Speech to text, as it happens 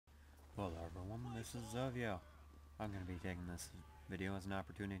Hello everyone, this is Zovio. I'm going to be taking this video as an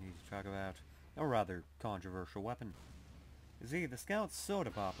opportunity to talk about a rather controversial weapon. You see, the Scout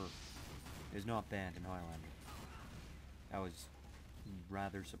Soda Popper is not banned in Highlander. I was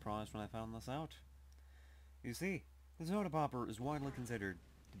rather surprised when I found this out. You see, the Soda Popper is widely considered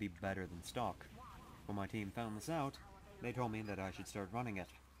to be better than stock. When my team found this out, they told me that I should start running it.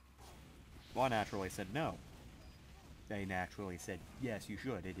 Well, I naturally said no. They naturally said, yes, you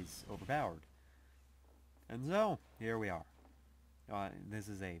should, it is overpowered. And so, here we are. This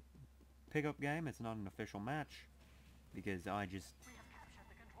is a pickup game, it's not an official match, because I just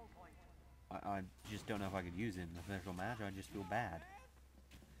don't know if I could use it in an official match, I just feel bad.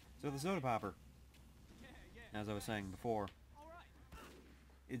 So the Soda Popper, as I was saying before,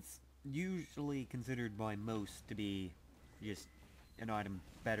 it's usually considered by most to be just an item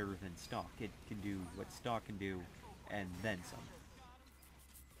better than stock. It can do what stock can do, and then some.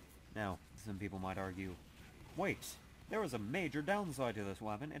 Now, some people might argue, wait, there is a major downside to this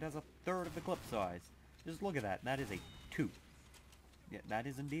weapon. It has a third of the clip size. Just look at that. That is a 2. Yeah, that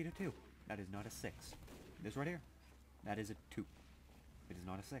is indeed a 2. That is not a 6. This right here, that is a 2. It is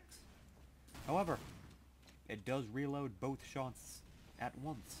not a 6. However, it does reload both shots at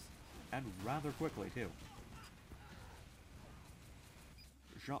once, and rather quickly, too.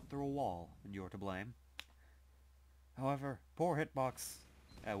 Shot through a wall, and you're to blame. However, poor hitbox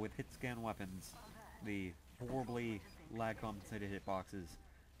with hit-scan weapons, the horribly lag-compensated hitboxes,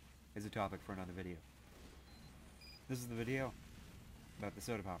 is a topic for another video. This is the video about the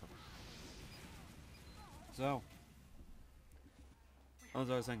Soda Popper. So,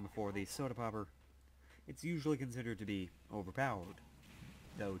 as I was saying before, the Soda Popper, it's usually considered to be overpowered,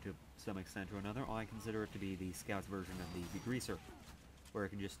 though to some extent or another, I consider it to be the Scout's version of the Degreaser, where it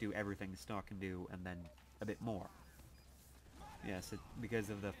can just do everything stock can do, and then a bit more. Yes, because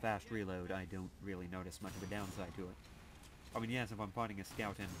of the fast reload, I don't really notice much of a downside to it. I mean, yes, if I'm fighting a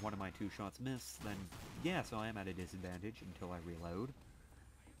scout and one of my 2 shots miss, then yes, I am at a disadvantage until I reload.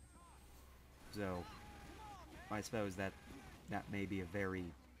 So, I suppose that may be a very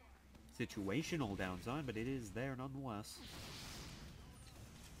situational downside, but it is there nonetheless.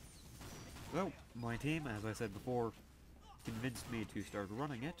 So, my team, as I said before, convinced me to start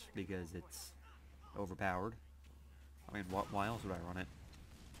running it, because it's overpowered. I mean, why else would I run it?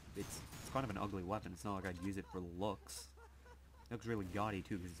 It's kind of an ugly weapon. It's not like I'd use it for the looks. It looks really gaudy,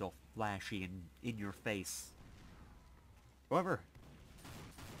 too, because it's all flashy and in your face. However,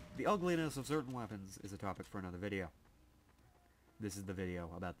 the ugliness of certain weapons is a topic for another video. This is the video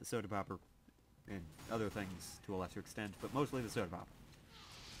about the Soda Popper, and other things to a lesser extent, but mostly the Soda Popper.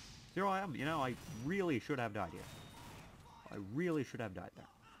 Here I am, you know, I really should have died here. I really should have died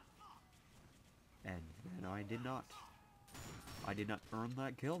there. And then I did not. I did not earn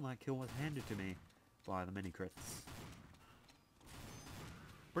that kill, and that kill was handed to me by the mini-crits.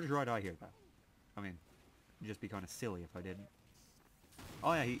 Pretty sure I die here, though. I mean, it'd just be kind of silly if I didn't.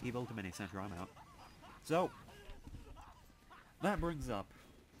 Oh yeah, he built a mini-sentry, I'm out. So, that brings up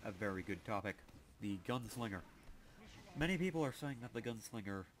a very good topic, the Gunslinger. Many people are saying that the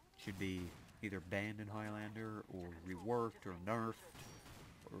Gunslinger should be either banned in Highlander, or reworked, or nerfed,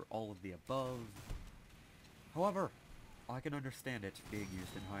 or all of the above. However, I can understand it being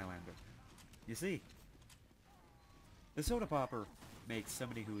used in Highlander. You see, the Soda Popper makes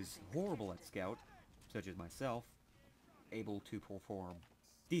somebody who is horrible at Scout, such as myself, able to perform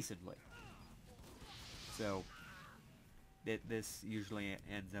decently. So, this usually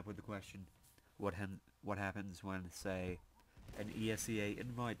ends up with the question, what happens when, say, an ESEA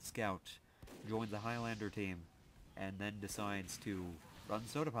Invite Scout joins a Highlander team, and then decides to run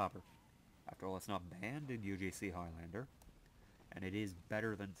Soda Popper? After all, it's not banned in UGC Highlander, and it is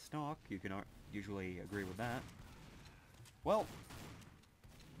better than stock. You can usually agree with that. Well,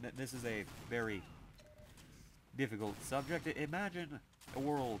 this is a very difficult subject. Imagine a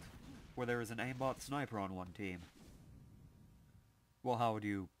world where there is an aimbot sniper on one team. Well, how would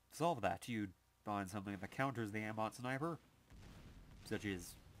you solve that? You'd find something that counters the aimbot sniper, such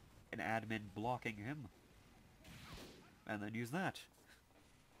as an admin blocking him, and then use that.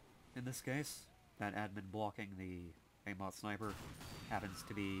 In this case, that admin blocking the aimbot sniper happens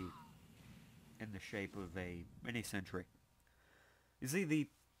to be in the shape of a mini-sentry. You see, the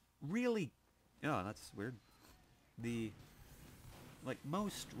really... oh, that's weird. The,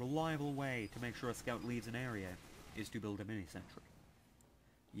 most reliable way to make sure a scout leaves an area is to build a mini-sentry.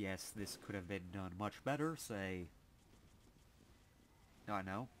 Yes, this could have been done much better, say... I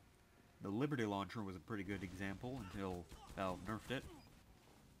know. The Liberty Launcher was a pretty good example until Valve nerfed it.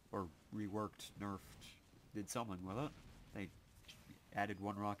 Or reworked, nerfed, did something with it. They added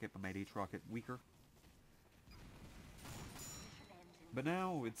one rocket but made each rocket weaker. But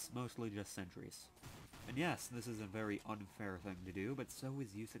now it's mostly just sentries. And yes, this is a very unfair thing to do, but so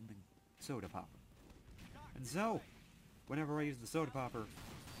is using the soda popper. And so, whenever I use the soda popper,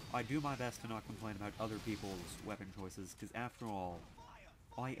 I do my best to not complain about other people's weapon choices, because after all,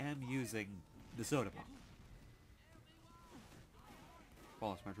 I am using the soda popper.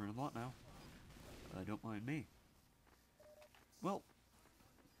 Well, it's my turn a lot now. Don't mind me. Well,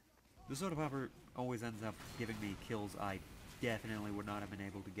 the soda popper always ends up giving me kills I definitely would not have been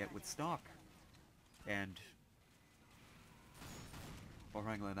able to get with stock. And, well,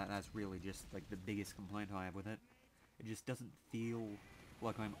 frankly, that's really just, like, the biggest complaint I have with it. It just doesn't feel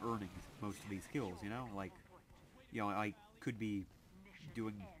like I'm earning most of these kills, you know? Like, you know, I could be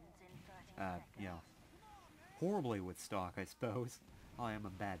doing, you know, horribly with stock, I suppose. I am a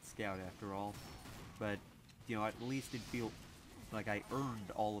bad scout, after all. But, you know, at least it'd feel like I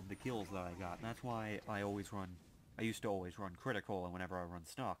earned all of the kills that I got. And that's why I used to always run critical whenever I run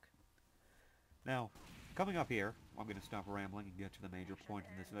stock. Now, coming up here, I'm going to stop rambling and get to the major point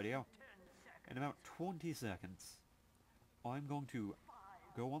in this video. In about 20 seconds, I'm going to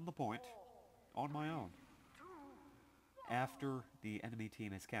go on the point on my own after the enemy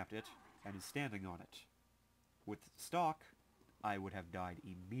team has capped it and is standing on it. With stock, I would have died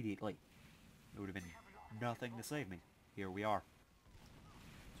immediately. There would have been nothing to save me. Here we are.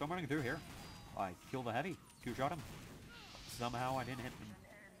 So I'm running through here. I killed the heavy, two-shot him. Somehow I didn't hit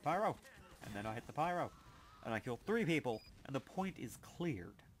the pyro, and then I hit the pyro. And I killed 3 people, and the point is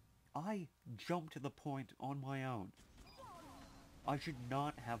cleared. I jumped to the point on my own. I should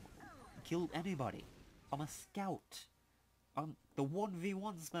not have killed anybody. I'm a scout. I'm the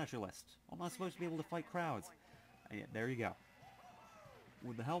 1v1 specialist. I'm not supposed to be able to fight crowds. And yet, there you go.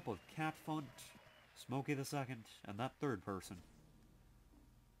 With the help of Catfunt, Smokey the Second, and that third person,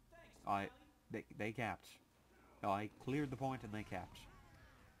 they capped. I cleared the point and they capped.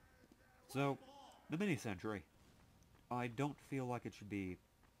 So, the mini-sentry, I don't feel like it should be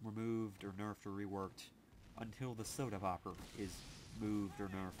removed or nerfed or reworked until the soda popper is moved or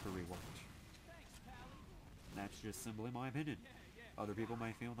nerfed or reworked. That's just simply my opinion. Other people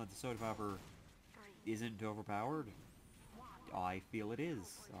may feel that the soda popper isn't overpowered. I feel it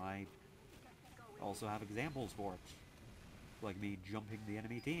is. I also have examples for it. Like me jumping the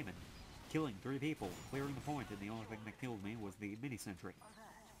enemy team and killing 3 people, clearing the point, and the only thing that killed me was the mini-sentry.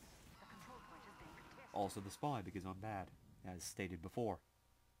 Also the spy, because I'm bad, as stated before.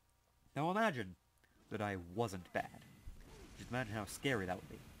 Now imagine that I wasn't bad. Just imagine how scary that would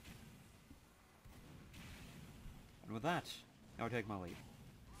be. And with that, I'll take my leave.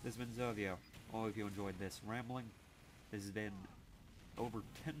 This has been Zovio. I hope you enjoyed this rambling. This has been over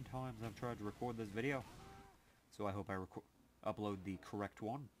 10 times I've tried to record this video, so I hope I upload the correct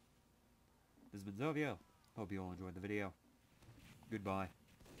one. This has been Zovio. Hope you all enjoyed the video. Goodbye.